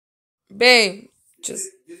Babe, just...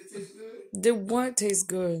 Did it taste good? Did what taste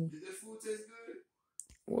good? Did this food taste good?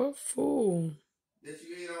 What food? That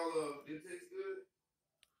you ate all of, did it taste good?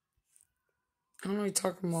 I don't know what you're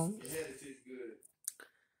talking about. It had to taste good.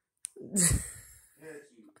 It had to.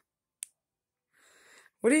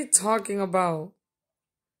 What are you talking about?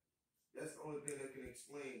 That's the only thing that can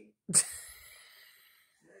explain.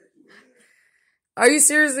 Are you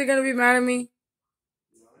seriously gonna be mad at me?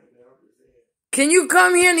 No, I ain't never saying. Can you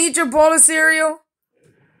come here and eat your bowl of cereal?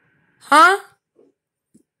 Huh?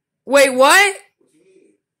 Wait, what? What you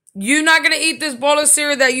mean? You're not gonna eat this bowl of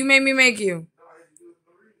cereal that you made me make you? No, I had to do it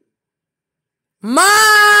for no reason.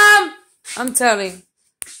 Mom! I'm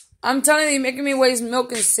telling you, you're making me waste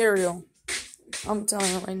milk and cereal. I'm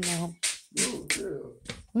telling you right now. No, girl.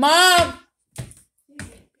 Mom!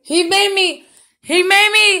 He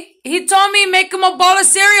told me make him a bowl of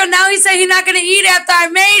cereal. Now he said he's not gonna eat it after I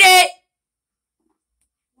made it.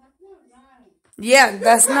 Yeah,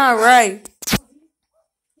 that's not right.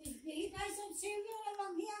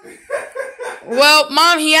 Well,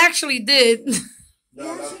 Mom, he actually did.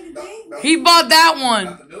 No, He bought that one.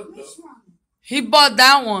 not the milk, though. He bought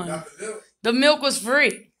that one. Not the milk. The milk was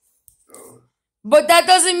free. Oh. But that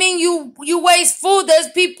doesn't mean you waste food. There's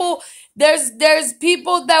people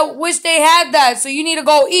that wish they had that, so you need to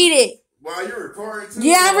go eat it. Wow, you're recording too?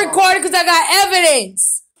 Yeah, I'm recording because I got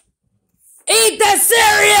evidence. Eat that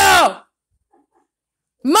cereal!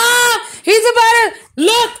 Mom, he's about to...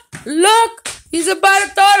 Look. He's about to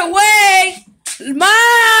throw it away.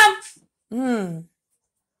 Mom!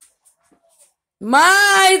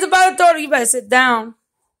 Mom, he's about to throw it. You better sit down.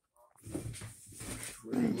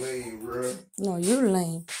 Really lame, bro. No, you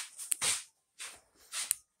lame.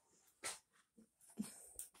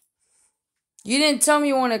 You didn't tell me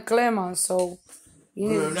you wanted Clemon, so...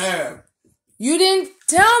 You didn't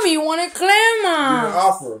tell me you wanted Clemon. You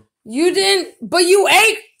offer. You didn't, but you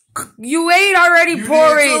ate already You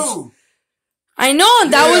porridge. did too. I know,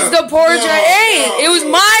 that was the porridge I ate. It was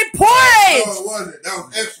my porridge. No, it wasn't. That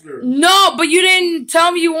was extra. No, but you didn't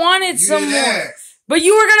tell me you wanted You some didn't more. ask. But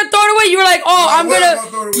you were gonna throw it away. You were like, "Oh, No, I wasn't gonna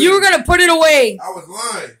throw it away. You were gonna put it away." I was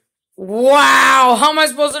lying. Wow, how am I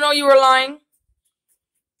supposed to know you were lying?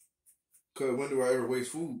 Cause when do I ever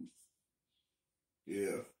waste food?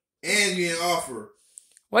 Yeah. And you didn't offer.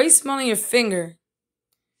 Why are you smelling your finger?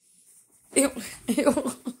 Ew.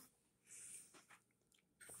 Ew.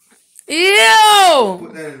 Ew.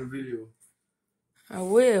 Put that in the video. I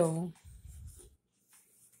will.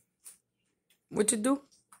 What you do?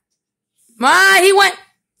 Ma, he went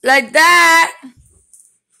like that.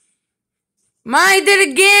 Ma, he did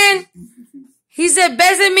it again. He said,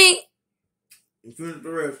 "Best me." You finished the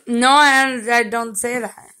rest. No, I don't say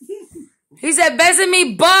that. He said, "Best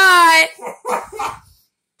me, but."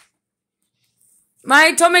 Ma,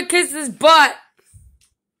 he told me to kiss his butt.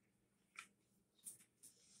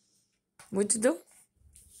 What you do?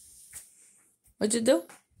 What you do?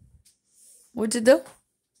 What you do?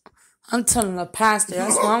 I'm telling the pastor.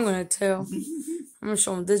 That's what I'm going to tell. I'm going to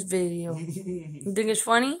show him this video. You think it's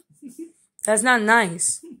funny? That's not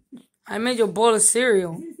nice. I made you a bowl of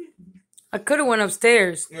cereal. I could have went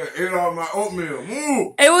upstairs. Yeah, ate all my oatmeal.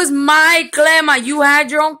 Move. It was my clemma. You had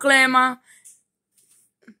your own clemma.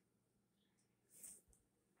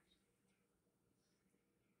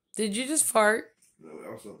 Did you just fart? No,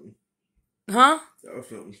 that was something. Huh? That was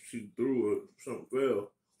something she threw or something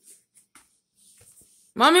fell.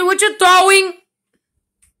 Mommy, what you throwing?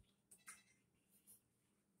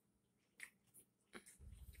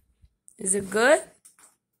 Is it good?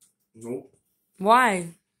 Nope. Why?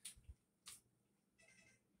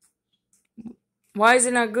 Why is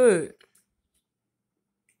it not good?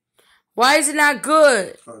 Why is it not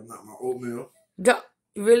good? Probably not my oatmeal. You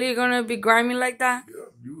really gonna be grimy like that? Yeah,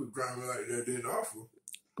 you was grinding like that, didn't offer.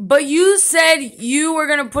 But you said you were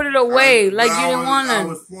gonna put it away, you didn't want to. I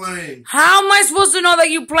was playing. How am I supposed to know that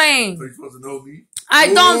you're playing? So you supposed to know me?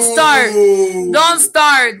 Don't start. Don't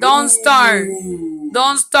start. Don't start. Ooh.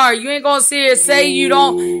 Don't start. You ain't gonna sit here and say you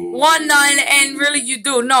don't want none and really you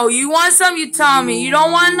do. No, you want some, you tell me. You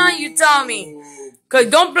don't want none, you tell me. Cause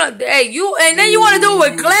hey, and then you want to do it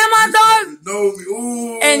with Clemon, dog? Know me.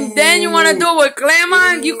 Ooh. And then you want to do it with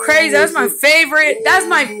Clemon? You crazy. That's my favorite. That's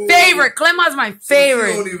my favorite. Clemon's my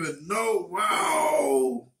favorite. You don't even know.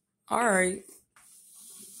 Wow. All right.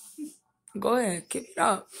 Go ahead. Keep it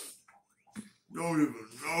up. Don't even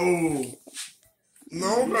know.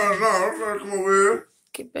 No, I'm trying to come over here.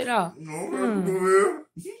 Keep it up. No, I'm trying to come over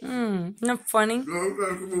here. Not funny. No, I'm trying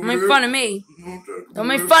to come over Don't here. make fun of me. No, I'm trying to come Don't over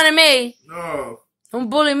make here. fun of me. No. Don't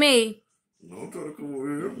bully me. No, I'm trying to come over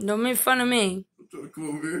here. Don't make fun of me. I'm trying to come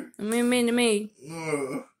over here. Don't be mean to me.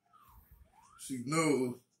 No. She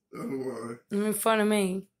knows. That's why. You in front of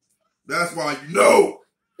me. That's why you know.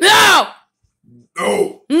 No!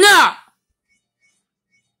 No. No!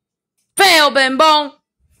 Fail, Bembon.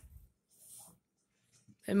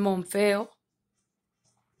 Bembon, fail.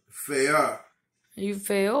 Fair. You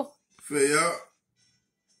fail. Fair.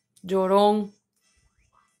 Jorong.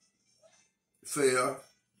 Fair.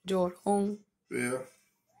 Jorong. Fair.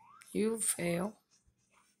 You fail.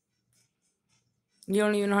 You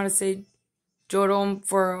don't even know how to say Jorong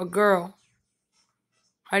for a girl.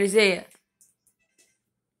 How do you say it?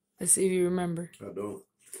 Let's see if you remember. I don't.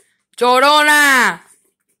 Jorona!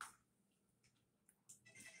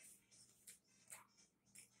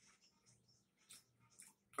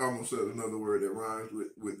 I almost said another word that rhymes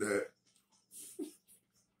with that.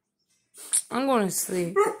 I'm going to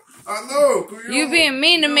sleep. I know. You being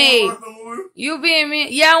mean to me. You being mean.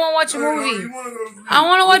 Yeah, I want to watch a movie. You wanna go to sleep. I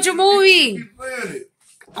want to watch a movie. You keep playing it.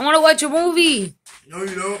 I want to watch a movie. No,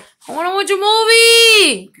 you don't. I want to watch a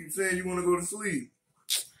movie. You keep saying you want to go to sleep.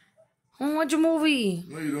 I want to watch a movie.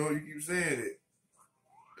 No, you don't. You keep saying it.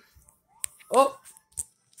 Oh.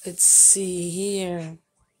 Let's see here.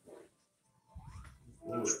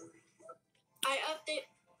 What? I update.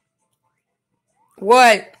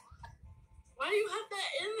 What? Why do you have that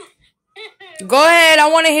in there? Go ahead. I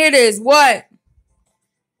want to hear this. What?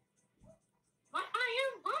 What? I hear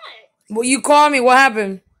what? Well, you called me. What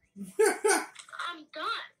happened? I'm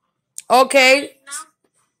done. Okay. Now,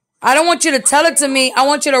 I don't want you to tell it to me. I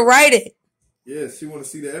want you to write it. Yes, she want to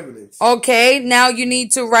see the evidence. Okay. Now you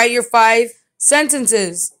need to write your 5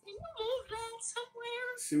 sentences. can you move that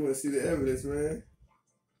somewhere? She want to see the evidence, man.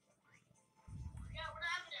 Yeah, what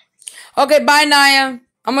evidence? Okay. Bye, Naya.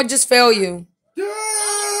 I'm going to just fail you. Yeah.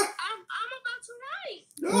 I'm about to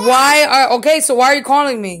write. Why are... Okay, so why are you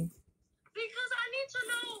calling me? Because I need to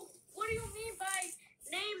know what do you mean by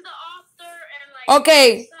name the author and like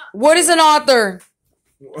Okay. stuff. What is an author?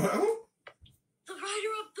 Well, The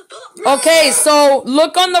writer of the book. Okay, so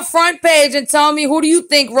look on the front page and tell me who do you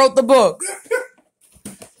think wrote the book?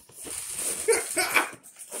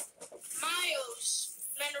 Miles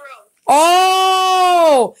Monroe.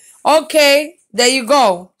 Oh, okay. There you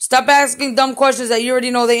go. Stop asking dumb questions that you already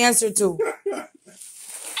know the answer to.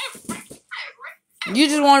 You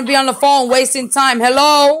just want to be on the phone wasting time.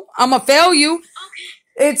 Hello? I'm going to fail you.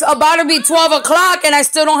 Okay. It's about to be 12 o'clock and I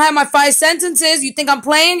still don't have my 5 sentences. You think I'm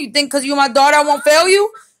playing? You think because you're my daughter I won't fail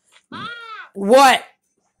you? Mom. What?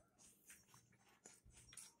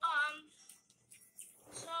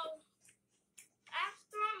 So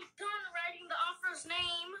after I'm done writing the author's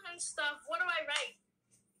name and stuff, what do I write?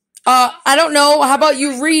 I don't know. How about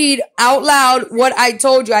you read out loud what I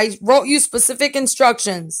told you? I wrote you specific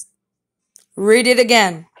instructions. Read it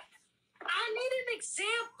again. I need an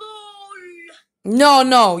example.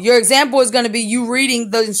 No. Your example is going to be you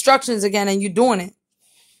reading the instructions again and you doing it.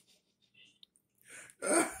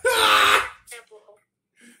 Example.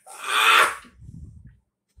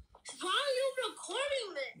 Why are you recording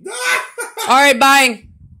this? All right, bye.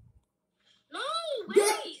 No, wait. I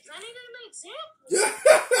need an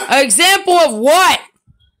example. An example of what?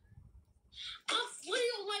 What do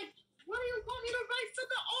you want me to write for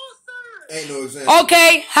the author? Ain't no example.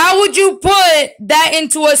 Okay, how would you put that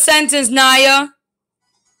into a sentence, Naya?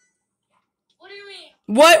 What do you mean?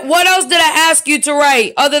 What else did I ask you to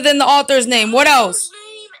write other than the author's name? What else?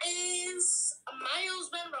 His name is Miles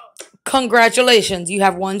Monroe. Congratulations, you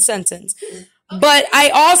have 1 sentence. But I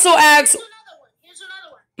also asked... Here's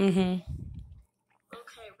another one. Mm-hmm.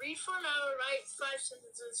 Okay, read for an hour, write 5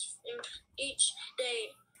 sentences in each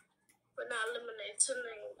day, but not eliminate to the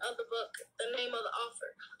name of the book, the name of the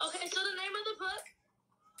author. Okay, so the name of the book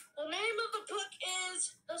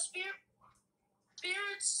is The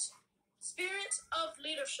Spirits of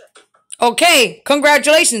Leadership. Okay,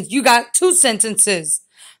 congratulations, you got 2 sentences.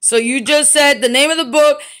 So you just said the name of the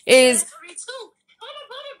book is... Read 2.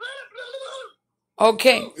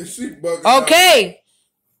 Okay. Is she bugging out? Okay.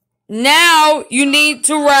 Now you need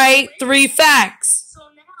to write 3 facts.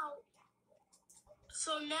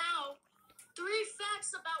 So now, 3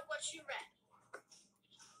 facts about what you read.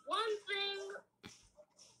 One thing.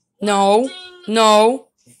 No.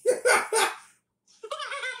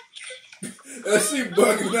 Is she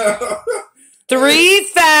bugging out? 3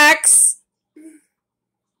 facts. 3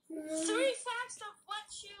 facts of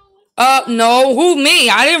what you. No. Who, me?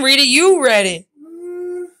 I didn't read it. You read it.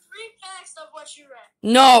 3 facts of what you read.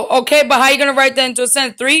 No. Okay, but how are you going to write that into a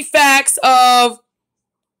sentence? 3 facts of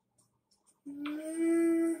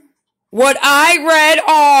what I read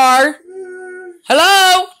are...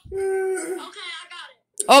 Hello? Okay, I got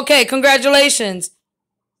it. Okay, congratulations.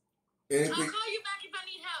 I'll Anything? call you back if I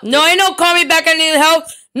need help. No, ain't no call me back, I need help.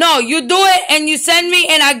 No, you do it and you send me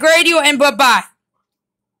and I grade you and bye-bye.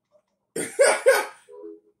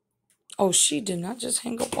 Oh, she did not just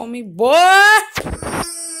hang up on me. Boy!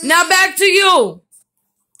 Now back to you.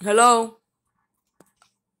 Hello?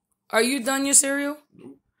 Are you done your cereal?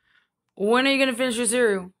 When are you going to finish your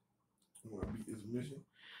cereal?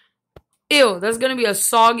 Ew, that's going to be a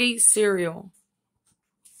soggy cereal.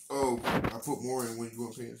 Oh, I put more in when you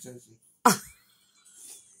weren't paying attention.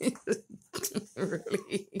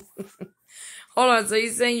 Really? Hold on, so you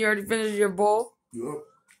saying you already finished your bowl? Yup.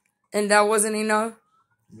 And that wasn't enough?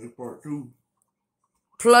 That's part 2.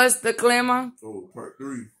 Plus the clamor? Oh, part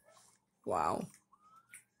 3. Wow.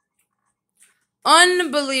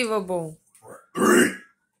 Unbelievable. Part 3.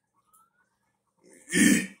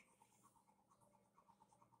 Eat.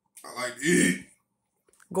 I like to eat.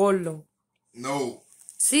 Gordo. No.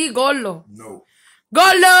 Sí, gordo. No.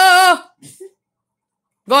 Gordo!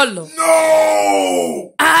 Gordo.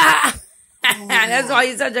 No! Ah! That's why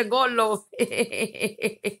you're such a gordo.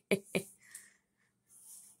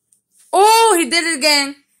 Oh, he did it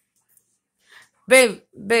again. Babe,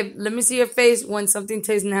 let me see your face when something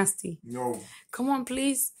tastes nasty. No. Come on,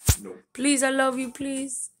 please. No. Please, I love you,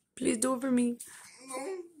 please. Please do it for me. No.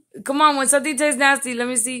 Come on, when something tastes nasty, let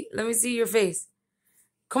me see your face.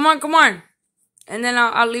 Come on. And then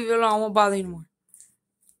I'll leave you alone. I won't bother you anymore.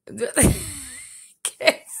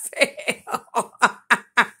 Qué feo.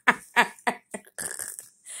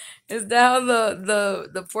 Is that how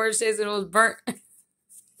the porch tastes when it was burnt?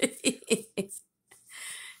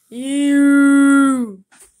 You.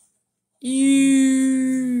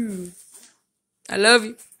 I love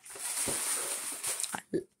you.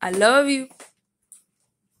 I love you.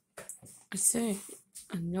 I say,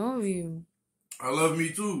 I love you. I love me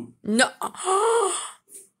too. No.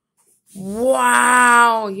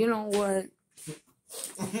 Wow. You know what?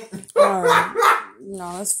 All right.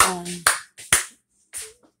 No, that's fine.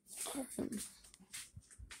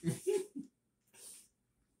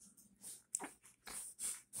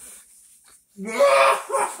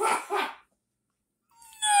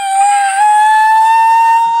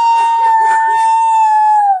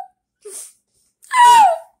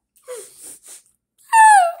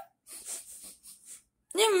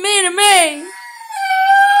 You're mean to me.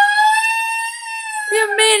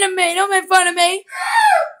 You're mean to me. Don't make fun of me.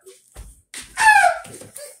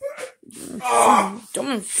 Don't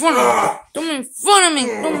make fun of me. Don't make fun of me.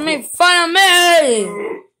 Don't make fun of me.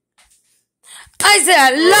 I said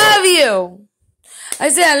I love you. I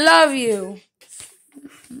said I love you.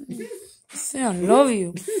 I said I love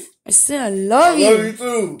you. I said I love you. I love you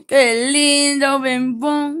too. Qué lindo,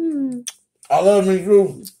 bembón. I love me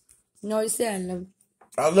too. No, I said I love you.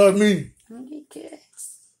 I love me. Okay,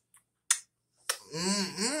 kiss.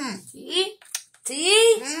 Mm-mm.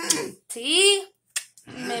 Sí.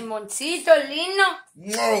 Memoncito lindo.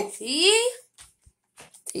 No. Sí.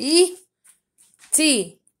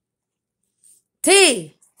 Tea.